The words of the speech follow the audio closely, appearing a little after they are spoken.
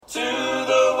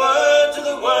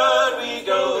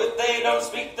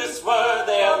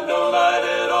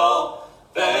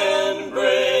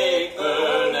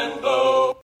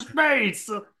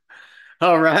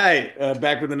All right,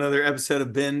 back with another episode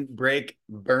of Bend, Break,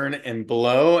 Burn, and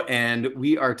Blow, and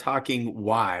we are talking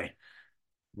why.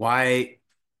 Why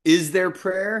is there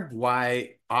prayer?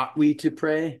 Why ought we to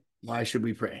pray? Why should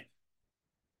we pray?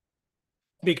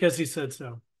 Because he said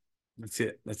so. That's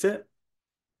it. That's it.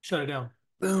 Shut it down.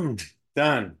 Boom,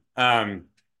 done.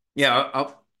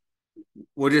 Yeah,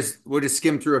 we'll just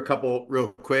skim through a couple real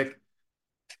quick.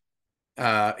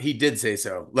 He did say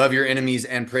so. Love your enemies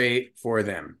and pray for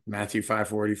them. Matthew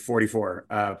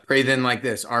 5:44. Pray then like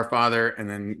this, Our Father, and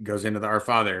then goes into the Our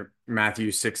Father,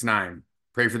 Matthew 6:9.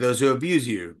 Pray for those who abuse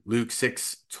you, Luke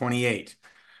 6:28.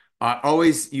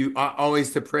 You ought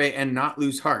always to pray and not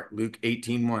lose heart, Luke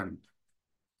 18:1.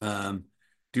 Um,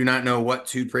 do not know what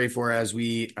to pray for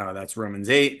that's Romans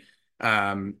 8.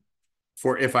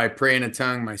 For if I pray in a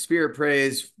tongue, my spirit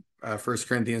prays, 1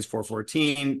 Corinthians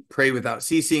 4:14. Pray without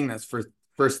ceasing, that's for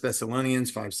 1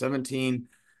 Thessalonians 5:17.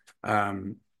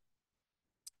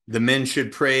 The men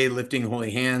should pray lifting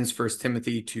holy hands, 1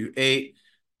 Timothy 2:8,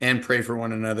 and pray for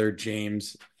one another,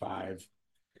 James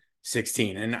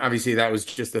 5:16. And obviously that was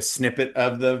just a snippet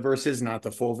of the verses, not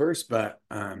the full verse, but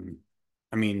I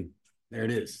mean, there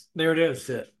it is. There it is.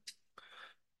 That's it.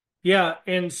 Yeah,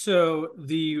 and so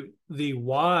the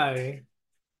why,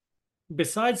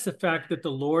 besides the fact that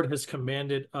the Lord has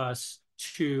commanded us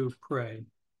to pray,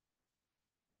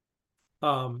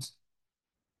 um,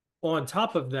 on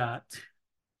top of that,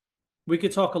 we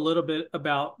could talk a little bit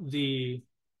about the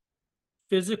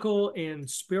physical and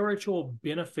spiritual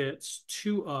benefits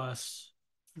to us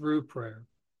through prayer.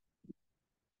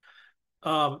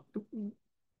 Um,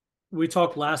 we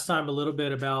talked last time a little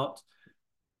bit about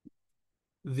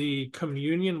the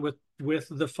communion with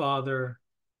the Father,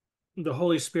 the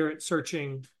Holy Spirit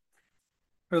searching,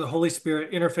 or the Holy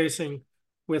Spirit interfacing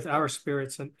with our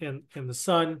spirits and the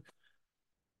Son,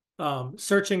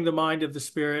 searching the mind of the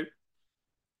Spirit,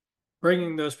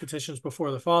 bringing those petitions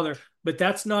before the Father. But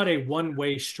that's not a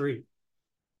one-way street.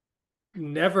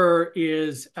 Never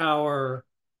is our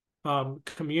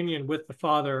communion with the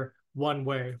Father one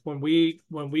way. When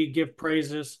we give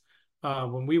praises,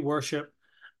 when we worship,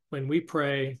 when we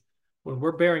pray, when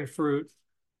we're bearing fruit,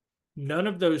 none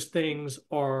of those things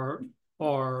are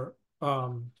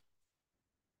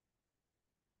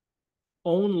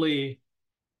only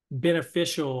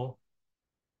beneficial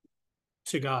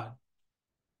to God.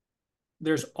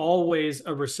 There's always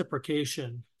a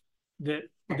reciprocation that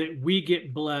we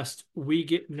get blessed, we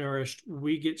get nourished,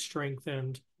 we get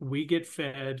strengthened, we get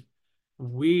fed,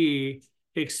 we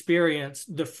experience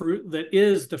the fruit that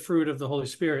is the fruit of the Holy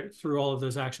Spirit through all of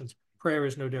those actions. Prayer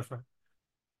is no different.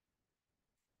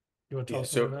 You want to tell Yeah.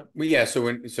 us about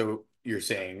So that? so you're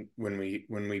saying when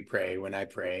we pray, when I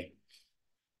pray,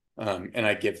 and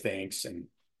I give thanks and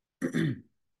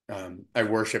I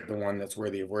worship the one that's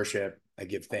worthy of worship. I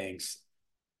give thanks.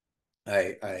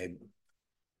 I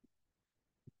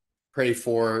pray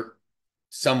for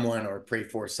someone or pray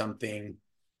for something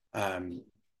um,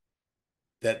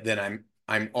 that then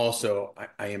I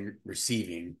am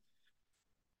receiving,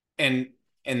 and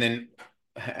then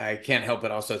I can't help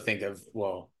but also think of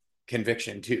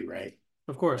conviction too, right?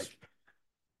 Of course.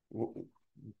 Like,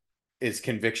 is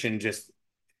conviction just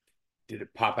did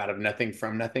it pop out of nothing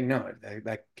from nothing? No,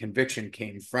 that conviction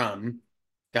came from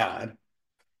God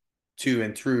to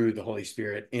and through the Holy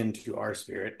Spirit into our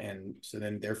spirit. And so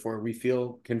then therefore we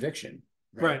feel conviction,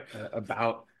 right? Right.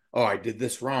 About, oh, I did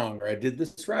this wrong, or I did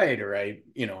this right, or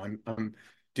I'm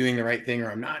doing the right thing, or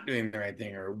I'm not doing the right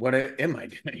thing, or what am I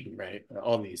doing, right?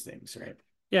 All these things, right?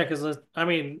 Yeah, because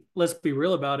let's be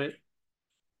real about it.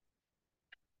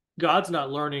 God's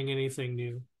not learning anything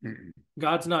new. Mm-mm.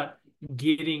 God's not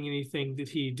getting anything that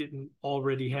he didn't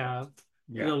already have.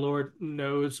 Yeah. The Lord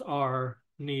knows our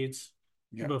needs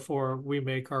Yeah. before we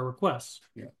make our requests.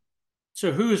 Yeah.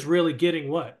 So who's really getting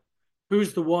what?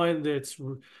 Who's the one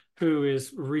who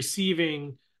is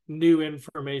receiving new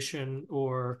information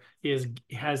or is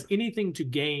has anything to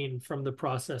gain from the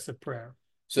process of prayer?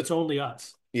 So It's only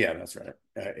us. yeah, that's right.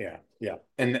 Yeah. Yeah.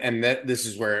 And that this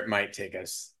is where it might take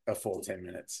us a full 10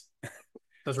 minutes.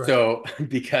 That's right. So,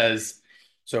 because,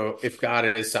 so if God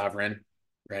is sovereign,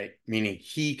 right, meaning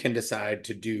he can decide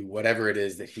to do whatever it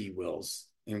is that he wills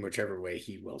in whichever way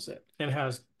he wills it, And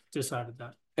has decided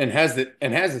that. and has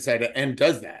decided and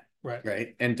does that, Right.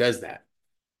 right, and does that,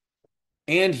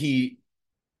 and he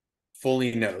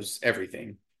fully knows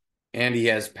everything, and he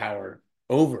has power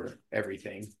over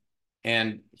everything,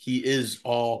 and he is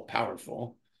all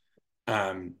powerful.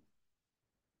 Um,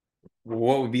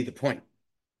 what would be the point?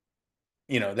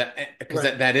 That because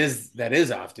Right. that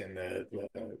is often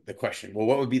the question. Well,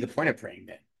 what would be the point of praying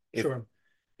then? If Sure.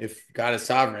 if God is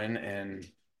sovereign and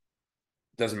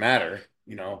doesn't matter,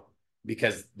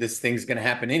 because this thing's going to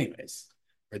happen anyways,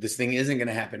 or this thing isn't going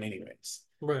to happen anyways,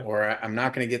 Right. or I'm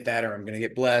not going to get that, or I'm going to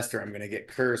get blessed, or I'm going to get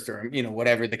cursed, or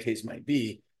whatever the case might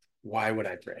be. Why would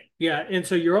I pray? Yeah. And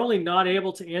so you're only not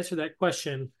able to answer that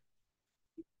question,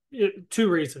 two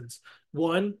reasons.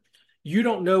 One, you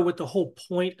don't know what the whole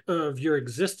point of your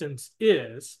existence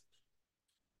is.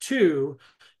 Two,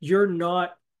 you're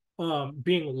not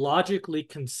being logically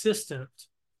consistent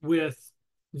with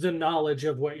the knowledge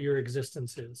of what your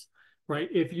existence is, right?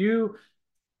 If you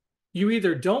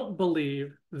either don't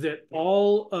believe that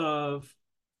all of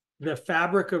the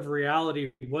fabric of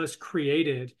reality was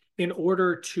created in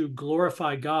order to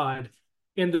glorify God,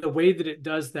 and the way that it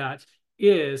does that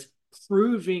is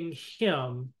proving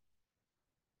him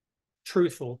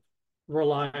truthful,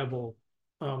 reliable,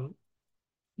 um,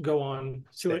 go on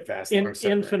to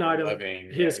infinitum,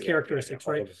 loving, his characteristics,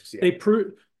 right? Those, They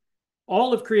prove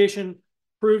all of creation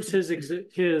proves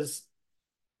his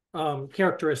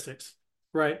characteristics,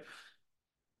 right?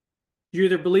 You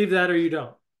either believe that or you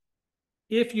don't.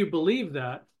 If you believe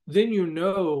that, then you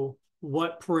know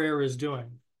what prayer is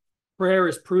doing. Prayer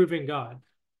is proving God.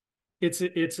 It's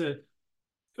a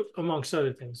amongst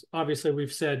other things. Obviously,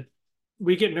 we've said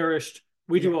we get nourished.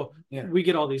 We do all. Yeah. We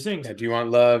get all these things. Yeah. Do you want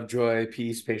love, joy,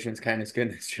 peace, patience, kindness,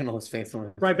 goodness, gentleness,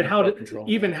 faithfulness? Right, but how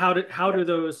do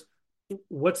those?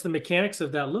 What's the mechanics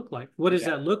of that look like? What does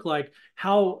that look like?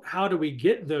 How do we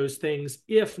get those things?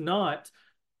 If not,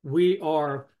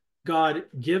 God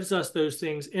gives us those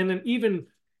things, and then even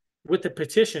with the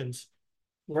petitions,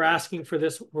 we're asking for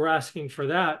this, we're asking for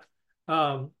that.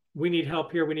 We need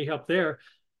help here, we need help there.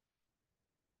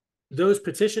 Those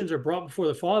petitions are brought before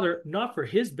the Father, not for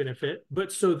his benefit, but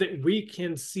so that we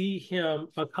can see him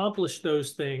accomplish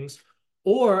those things,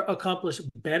 or accomplish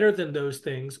better than those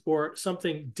things, or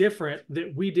something different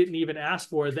that we didn't even ask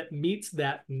for that meets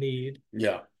that need.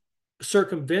 Yeah.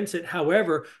 Circumvents it.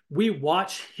 However, we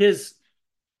watch his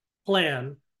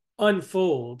plan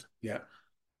unfold. Yeah.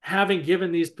 Having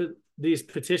given these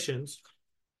petitions,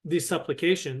 these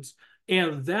supplications,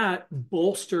 and that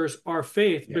bolsters our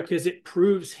faith because it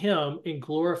proves him and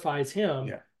glorifies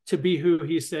him to be who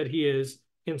he said he is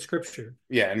in Scripture.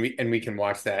 Yeah, and we can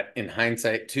watch that in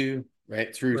hindsight too,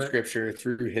 right? Through Scripture,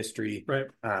 through history. Right.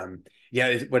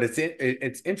 What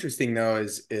it's interesting though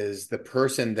is the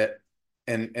person that,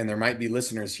 and there might be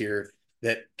listeners here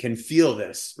that can feel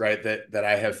this, right? That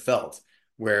I have felt,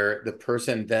 where the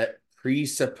person that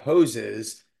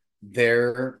presupposes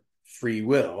their free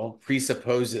will,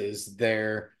 presupposes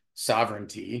their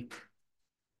sovereignty,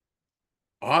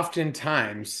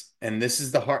 oftentimes, and this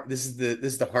is the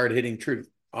hard-hitting truth,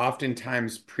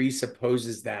 oftentimes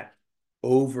presupposes that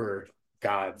over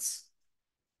God's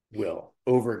will,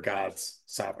 over God's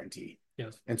sovereignty.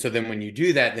 Yes. And so then when you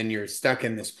do that, then you're stuck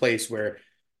in this place where,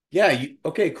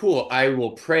 okay, cool, I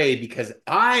will pray because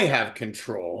I have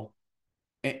control.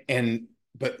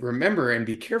 But remember and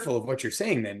be careful of what you're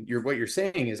saying then. What you're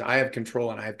saying is I have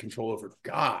control and I have control over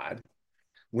God.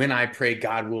 When I pray,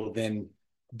 God will then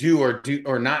do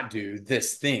or not do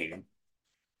this thing.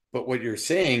 But what you're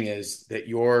saying is that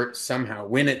you're somehow,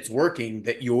 when it's working,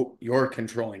 that you're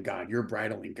controlling God, you're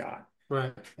bridling God.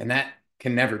 Right. And that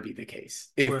can never be the case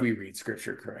if we read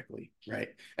Scripture correctly, right?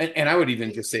 And I would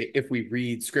even just say if we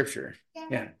read Scripture.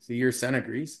 Yeah. So your son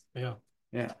agrees. Yeah.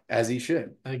 Yeah, as he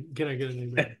should. Can I get a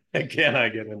name? Can I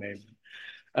get a name?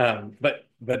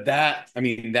 But that, I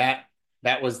mean, that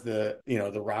was the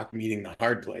rock meeting the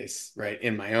hard place, right?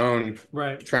 In my own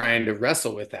trying to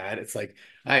wrestle with that. It's like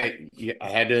I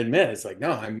had to admit, it's like,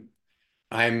 no,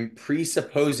 I'm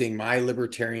presupposing my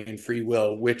libertarian free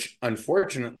will, which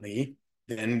unfortunately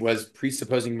then was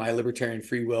presupposing my libertarian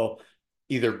free will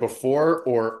either before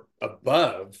or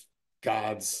above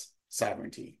God's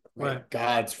sovereignty. Right?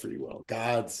 God's free will,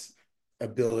 God's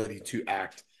ability to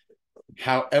act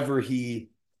however he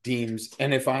deems.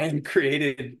 And if I am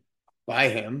created by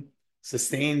him,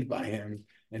 sustained by him,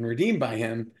 and redeemed by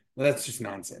him, well, that's just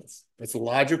nonsense. It's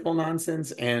logical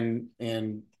nonsense, and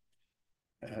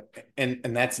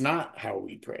that's not how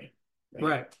we pray.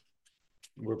 Right.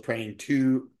 We're praying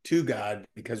to God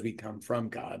because we come from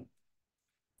God,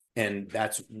 and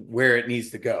that's where it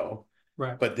needs to go.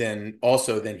 Right. But then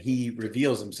he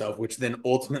reveals himself, which then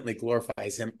ultimately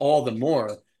glorifies him all the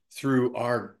more through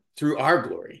our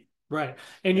glory. Right.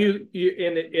 And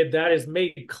that is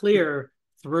made clear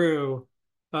through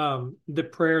the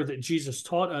prayer that Jesus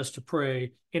taught us to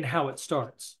pray and how it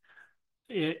starts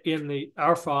in the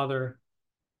Our Father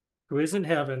who is in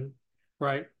heaven,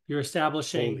 right? You're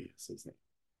establishing Holy is his name.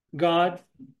 God.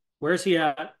 Where's he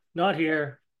at? Not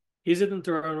here. He's in the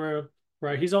throne room,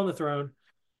 right? He's on the throne.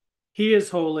 He is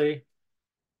holy.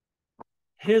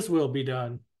 his will be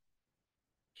done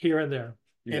here and there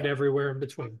and Yeah. everywhere in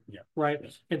between. Yeah. Right.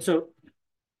 And so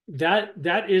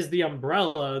that is the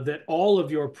umbrella that all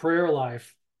of your prayer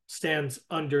life stands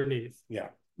underneath. Yeah.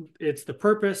 It's the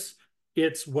purpose.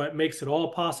 It's what makes it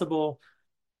all possible.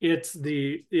 It's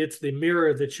the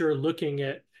mirror that you're looking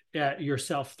at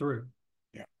yourself through.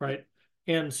 Yeah. Right.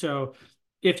 And so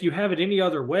if you have it any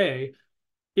other way,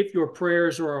 if your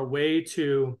prayers are a way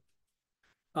to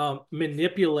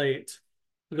manipulate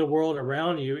the world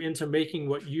around you into making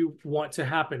what you want to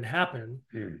happen,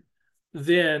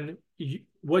 then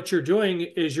what you're doing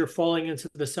is you're falling into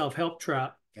the self-help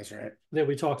trap. That's right. That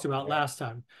we talked about last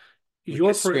time.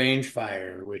 Your strange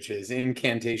fire, which is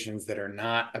incantations that are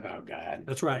not about God.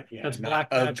 That's right. Yeah, that's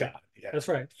black magic. Yeah. That's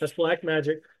right. That's black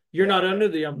magic. You're not under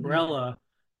the umbrella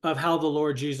of how the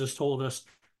Lord Jesus told us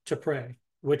to pray,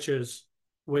 which is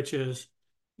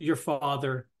your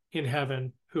Father in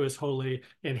heaven who is holy,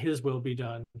 and his will be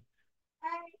done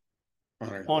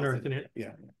on earth and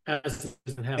as it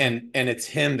is in heaven. And it's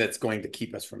him that's going to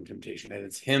keep us from temptation. And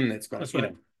it's him that's going That's to,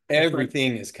 right.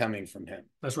 everything is coming from him.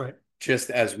 That's right. Just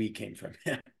as we came from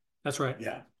him. That's right.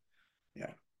 Yeah.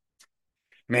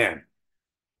 Man,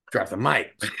 drop the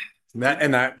mic.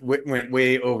 That went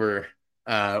way over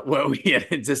what we had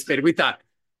anticipated. We thought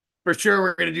for sure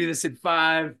we're going to do this at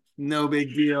 5. No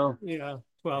big deal. Yeah.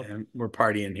 Well, and we're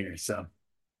partying here. So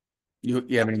you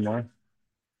have any more?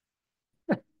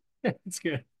 It's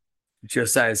good.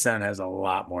 Josiah's son has a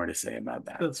lot more to say about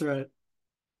that. That's right.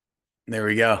 There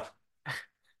we go.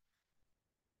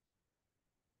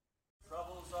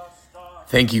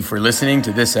 Thank you for listening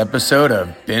to this episode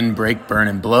of Bend, Break, Burn,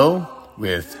 and Blow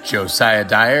with Josiah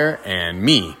Dyer and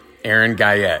me, Aaron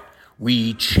Guyette.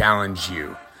 We challenge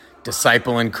you.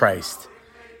 Disciple in Christ.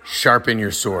 Sharpen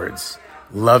your swords.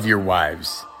 Love your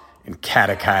wives. And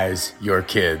catechize your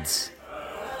kids.